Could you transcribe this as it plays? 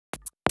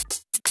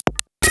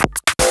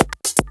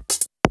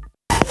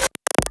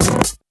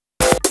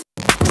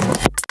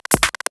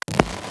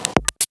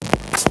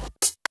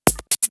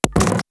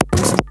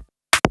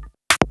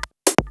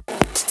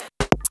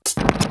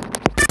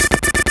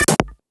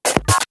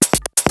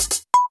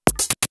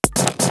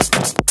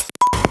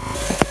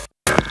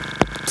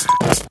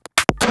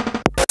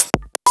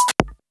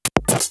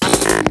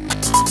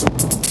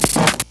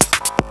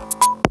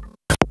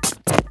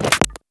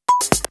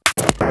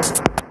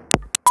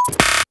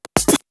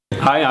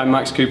Hi, I'm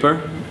Max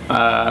Cooper.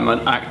 I'm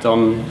an act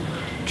on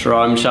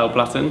Traum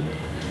Schallplatten.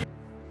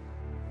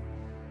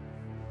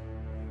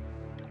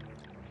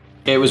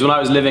 It was when I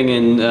was living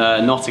in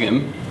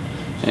Nottingham,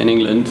 in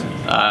England.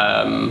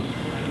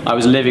 I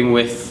was living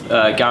with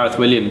Gareth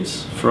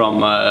Williams from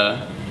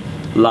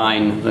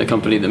Line, the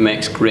company that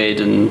makes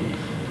Grid and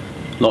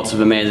lots of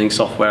amazing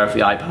software for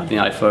the iPad and the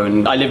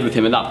iPhone. I lived with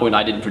him. At that point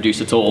I didn't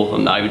produce at all,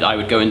 and I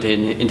would go into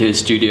his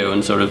studio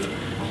and sort of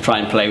try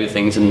and play with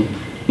things and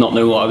not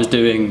know what I was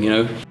doing, you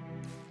know.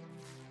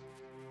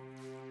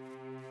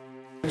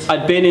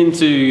 I'd been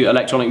into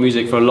electronic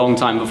music for a long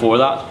time before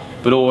that,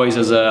 but always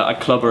as a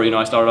clubber. You know,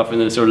 I started off in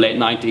the sort of late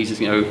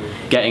 90s, you know,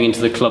 getting into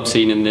the club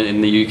scene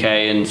in the UK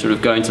and sort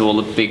of going to all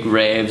the big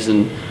raves,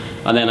 and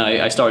then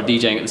I started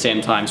DJing at the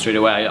same time straight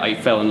away. I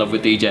fell in love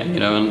with DJing, you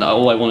know, and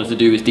all I wanted to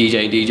do was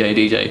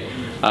DJ.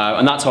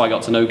 And that's how I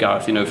got to know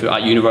Gareth. You know,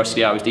 at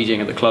university I was DJing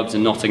at the clubs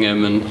in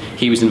Nottingham, and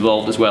he was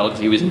involved as well because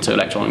he was into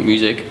electronic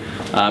music.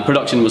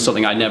 Production was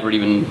something I never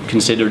even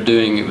considered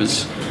doing. It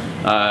was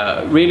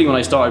really, when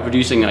I started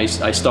producing, I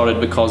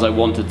started because I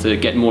wanted to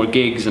get more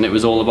gigs, and it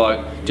was all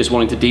about just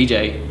wanting to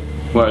DJ.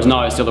 Whereas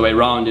now it's the other way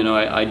around. You know,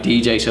 I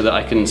DJ so that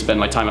I can spend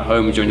my time at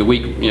home during the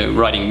week, you know,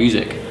 writing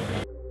music.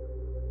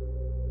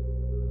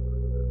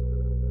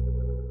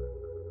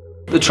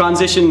 The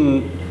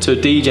transition to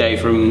DJ,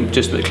 from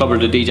just a clubber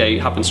to DJ,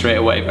 happened straight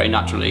away, very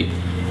naturally.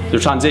 The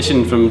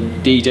transition from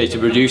DJ to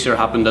producer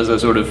happened as a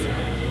sort of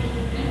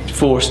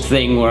forced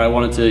thing where I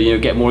wanted to, you know,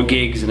 get more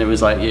gigs, and it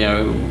was like, you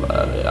know,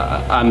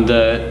 and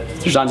the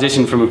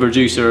transition from a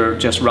producer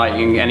just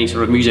writing any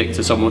sort of music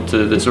to someone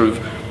to the sort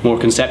of more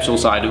conceptual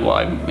side of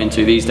what I'm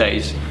into these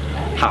days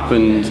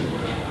happened.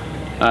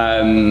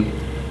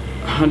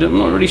 I'm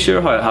not really sure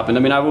how it happened.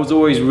 I mean, I was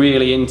always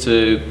really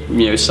into,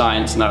 you know,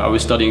 science, and I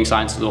was studying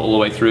science all the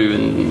way through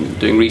and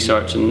doing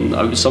research, and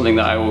it was something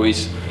that I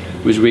always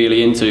was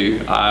really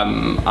into.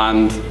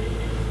 And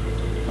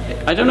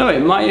I don't know,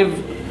 it might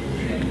have.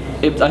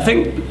 I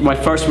think my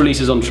first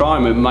releases on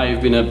Traum, it might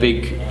have been a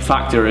big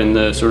factor in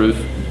the sort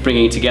of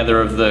bringing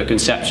together of the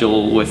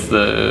conceptual with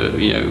the,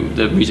 you know,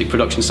 the music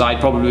production side.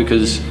 Probably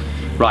because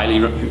Riley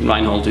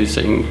Reinhold, who's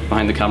sitting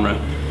behind the camera,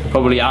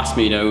 probably asked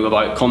me, you know,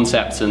 about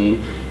concepts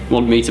and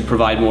wanted me to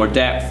provide more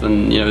depth.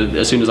 And, you know,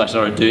 as soon as I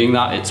started doing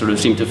that, it sort of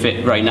seemed to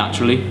fit very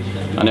naturally,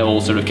 and it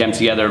all sort of came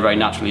together very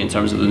naturally in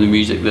terms of the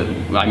music that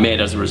I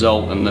made as a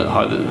result, and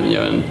how the, you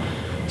know,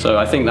 and so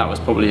I think that was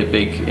probably a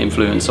big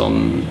influence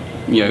on,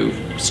 you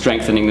know,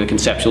 strengthening the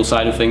conceptual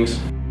side of things.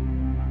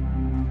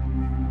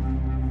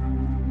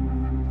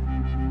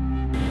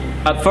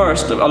 At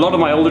first, a lot of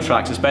my older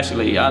tracks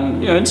especially,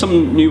 and, you know, and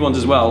some new ones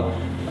as well,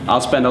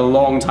 I'll spend a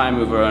long time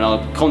over, and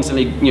I'll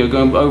constantly, you know,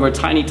 going over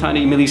tiny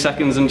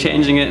milliseconds and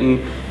changing it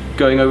and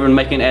going over and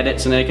making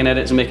edits and making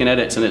edits and making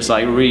edits, and it's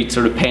like a really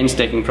sort of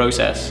painstaking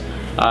process.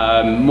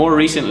 More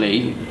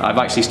recently, I've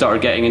actually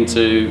started getting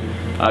into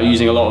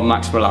using a lot of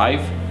Max for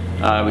Live,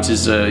 which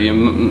is, you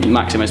know,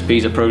 Max MSP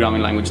is a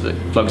programming language that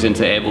plugs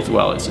into Ableton.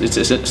 Well, it's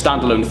a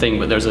standalone thing,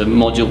 but there's a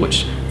module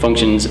which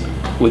functions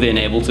within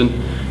Ableton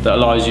that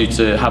allows you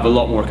to have a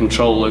lot more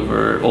control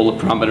over all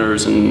the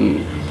parameters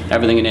and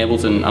everything in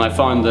Ableton. And I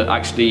found that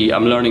actually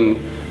I'm learning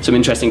some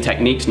interesting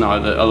techniques now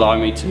that allow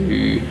me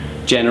to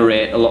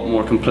generate a lot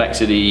more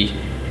complexity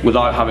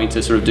without having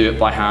to sort of do it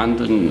by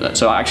hand. And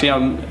so actually I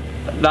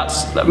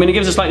mean, it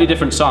gives a slightly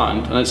different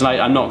sound, and it's like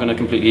I'm not going to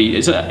completely.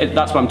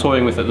 That's what I'm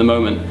toying with at the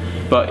moment.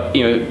 But,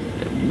 you know,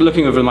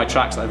 looking over my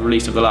tracks that I've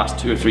released over the last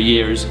 2 or 3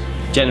 years,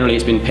 generally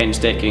it's been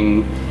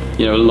painstaking,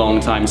 you know, a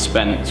long time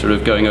spent sort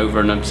of going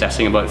over and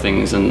obsessing about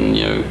things, and,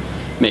 you know,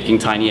 making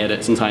tiny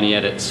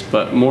edits.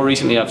 But more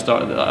recently I've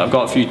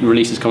got a few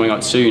releases coming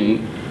out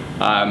soon,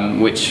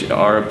 which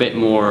are a bit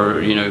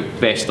more, you know,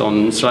 based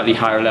on slightly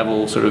higher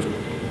level sort of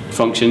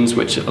functions,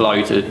 which allow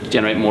you to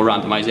generate more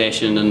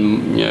randomization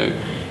and, you know,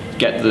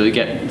 get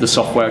the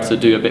software to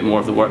do a bit more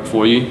of the work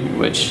for you,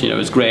 which, you know,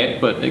 is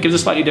great, but it gives a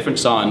slightly different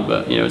sound.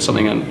 But, you know, it's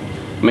something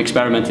I'm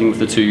experimenting with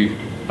the two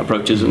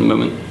approaches at the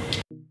moment.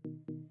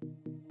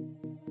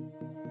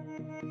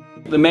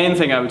 The main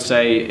thing I would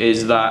say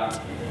is that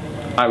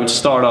I would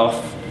start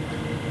off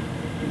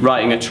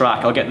writing a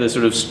track. I'll get the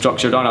sort of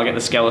structure down, I'll get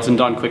the skeleton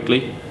down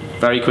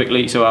very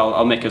quickly, so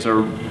I'll make a sort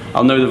of,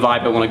 I'll know the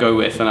vibe I want to go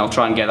with, and I'll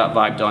try and get that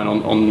vibe down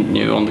on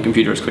you know, on the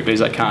computer as quickly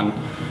as I can.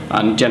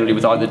 And generally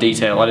without the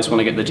detail, I just want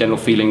to get the general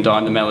feeling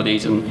down, the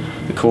melodies and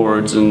the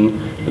chords and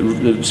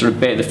the sort of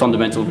the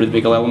fundamental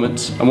rhythmical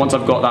elements. And once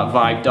I've got that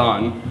vibe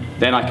down,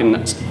 then I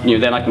can, you know,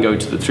 then I can go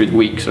through the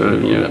weeks, or,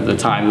 you know,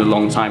 the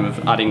long time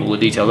of adding all the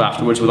details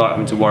afterwards without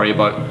having to worry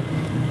about,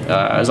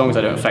 as long as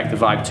I don't affect the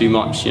vibe too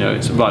much. You know,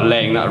 it's about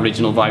laying that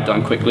original vibe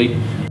down quickly.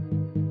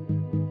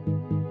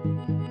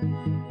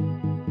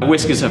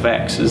 Whiskers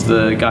FX is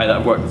the guy that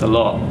I've worked with a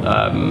lot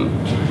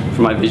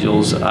for my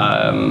visuals,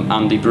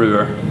 Andy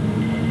Brewer.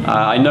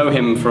 I know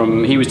him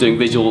from, he was doing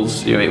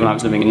visuals, you know, when I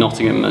was living in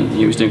Nottingham, and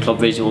he was doing club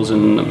visuals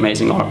and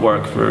amazing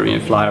artwork for, you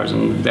know, flyers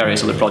and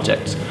various other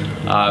projects.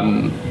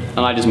 And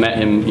I just met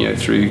him, you know,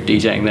 through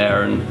DJing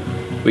there, and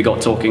we got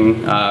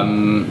talking.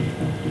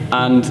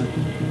 And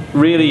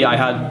really, I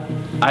had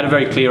I had a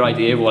very clear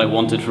idea of what I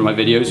wanted for my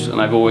videos,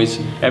 and I've always,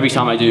 every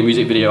time I do a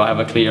music video, I have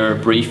a clear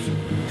brief.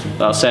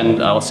 I'll send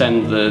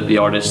the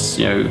artists,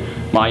 you know,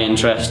 my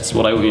interests,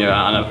 what I, you know,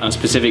 and a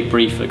specific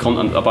brief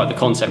about the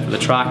concept of the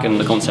track and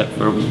the concept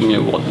for, you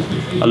know, what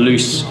a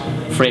loose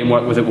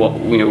framework with it, what,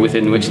 you know,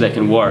 within which they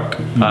can work.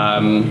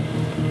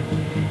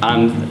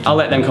 And I'll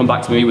let them come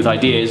back to me with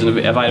ideas, and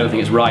if I don't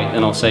think it's right,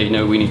 then I'll say,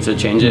 no, we need to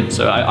change it.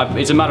 So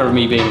it's a matter of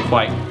me being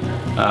quite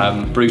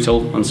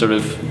brutal and sort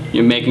of,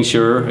 you know, making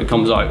sure it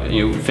comes out,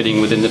 you know, fitting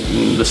within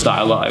the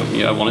style that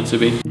I want it to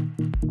be.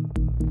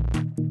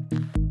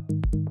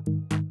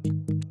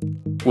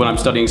 When I'm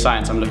studying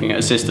science, I'm looking at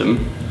a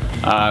system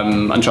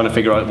and trying to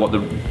figure out what the,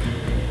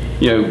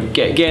 you know,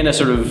 getting a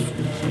sort of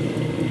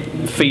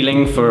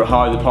feeling for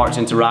how the parts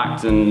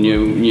interact, and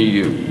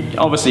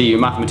obviously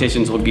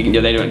mathematicians will, you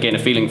know, they don't gain a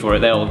feeling for it.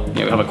 They'll,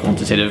 you know, have a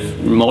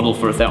quantitative model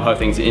for how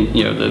things,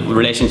 you know, the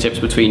relationships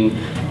between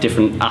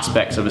different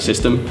aspects of a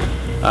system.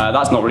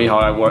 That's not really how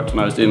I worked when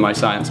I was doing my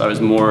science. I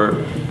was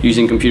more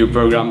using computer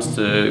programs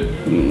to,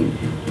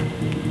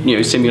 you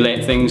know,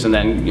 simulate things, and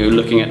then, you know,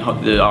 looking at how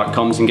the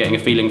outcomes and getting a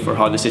feeling for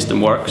how the system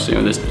works. You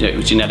know, there's, you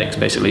know, genetics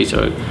basically,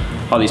 so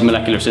how these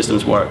molecular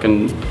systems work.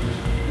 And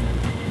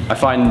I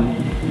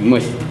find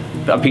with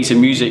a piece of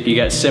music, you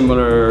get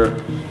similar,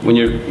 when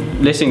you're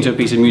listening to a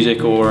piece of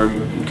music or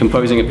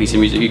composing a piece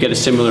of music, you get a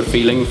similar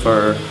feeling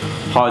for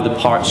how the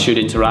parts should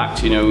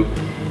interact, you know,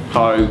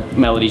 how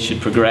melodies should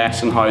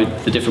progress and how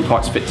the different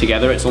parts fit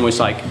together. It's almost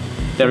like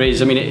there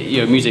is, I mean,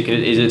 you know, music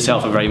is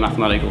itself a very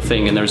mathematical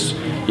thing, and there's,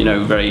 you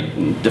know, very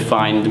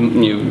defined,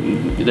 you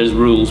know, there's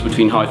rules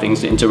between how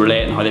things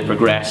interrelate and how they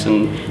progress,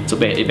 and it's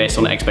based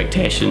on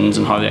expectations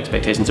and how the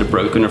expectations are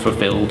broken or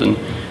fulfilled. And,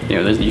 you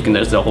know,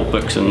 there's the whole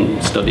books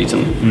and studies,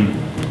 and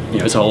you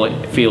know, it's a whole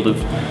field of,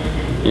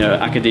 you know,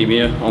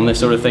 academia on this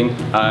sort of thing.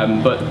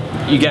 But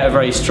you get a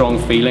very strong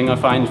feeling, I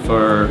find,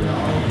 for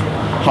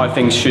how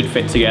things should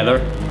fit together,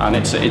 and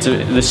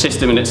the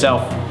system in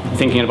itself,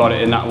 thinking about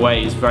it in that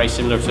way, is very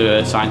similar to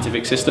a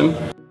scientific system.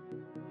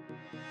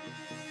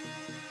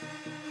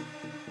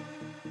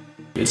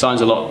 It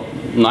sounds a lot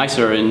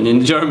nicer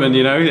in German,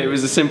 you know. It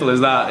was as simple as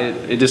that.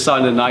 It just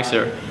sounded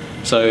nicer,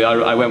 so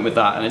I went with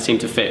that, and it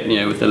seemed to fit, you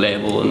know, with the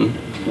label, and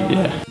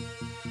yeah.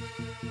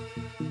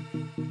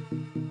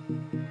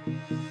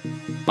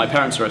 My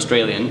parents are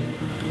Australian,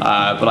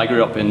 but I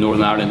grew up in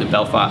Northern Ireland, in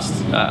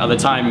Belfast. At the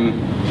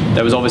time,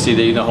 there was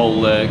obviously the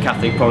whole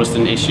Catholic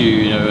Protestant issue,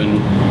 you know,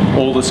 and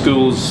all the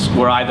schools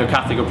were either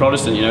Catholic or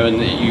Protestant, you know, and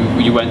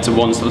you went to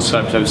one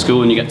type of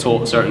school and you get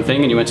taught a certain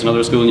thing, and you went to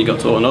another school and you got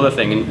taught another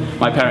thing. And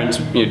my parents,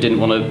 you know, didn't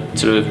want to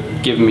sort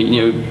of give me,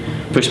 you know,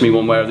 push me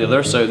one way or the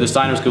other. So the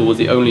Steiner School was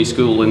the only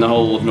school in the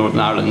whole of Northern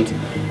Ireland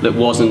that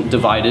wasn't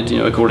divided, you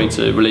know, according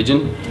to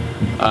religion.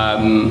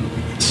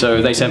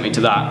 So they sent me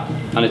to that,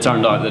 and it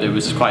turned out that it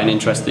was quite an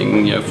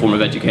interesting, you know, form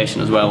of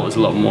education as well. It was a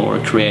lot more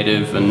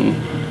creative and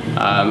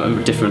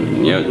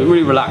different, you know,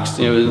 really relaxed,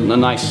 you know, a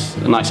nice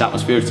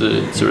atmosphere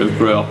to sort of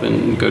grow up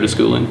and go to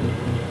school in.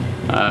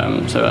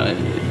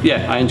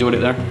 Yeah, I enjoyed it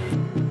there.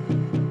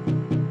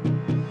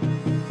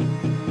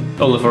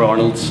 Oliver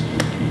Arnold's.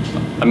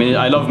 I mean,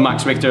 I love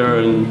Max Richter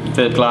and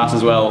Philip Glass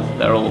as well.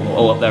 They're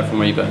all up there for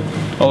me, but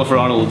Oliver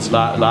Arnold's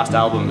last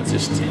album,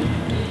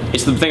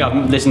 it's the thing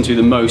I've listened to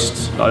the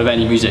most out of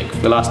any music.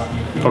 For the last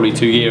probably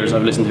 2 years,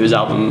 I've listened to his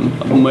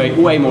album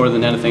way more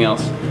than anything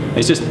else.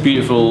 It's just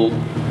beautiful.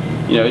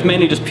 You know, it's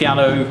mainly just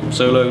piano,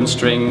 solo and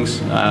strings,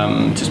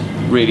 just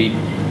really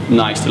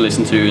nice to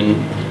listen to.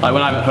 And like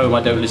when I'm at home,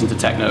 I don't listen to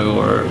techno,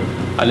 or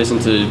I listen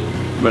to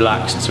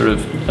relaxed sort of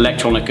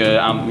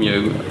electronica, you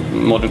know,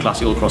 modern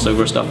classical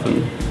crossover stuff.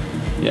 And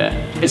yeah,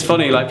 it's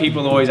funny. Like,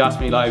 people always ask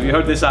me, like, have you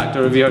heard this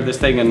actor? Have you heard this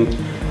thing? And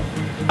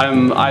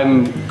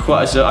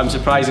I'm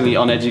surprisingly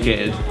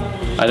uneducated.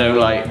 I don't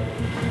like.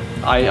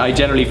 I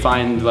generally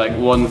find like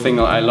one thing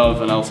that I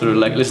love, and I'll sort of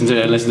like listen to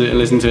it and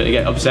listen to it and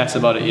get obsessed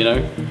about it, you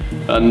know.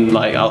 And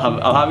like I'll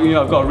have you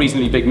know, I've got a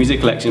reasonably big music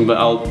collection, but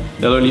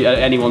there'll only at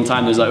any one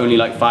time there's like only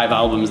like 5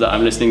 albums that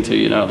I'm listening to,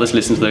 you know. I'll just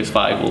listen to those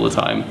 5 all the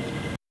time.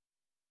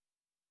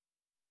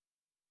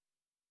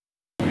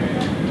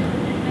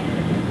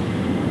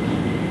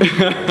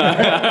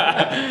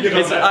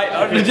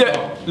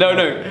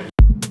 No.